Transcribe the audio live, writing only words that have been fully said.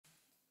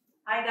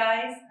Hi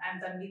guys, I'm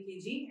Tanvi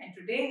KG and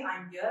today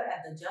I'm here at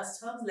the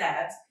Just Herbs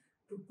Labs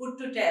to put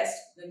to test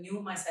the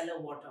new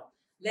micellar water.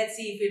 Let's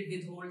see if it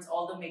withholds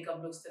all the makeup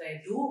looks that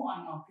I do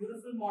on our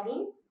beautiful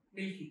model,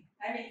 Milky.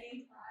 Hi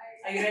Milky.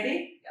 Hi. Are you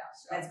ready? Yeah,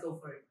 sure. Let's go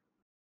for it.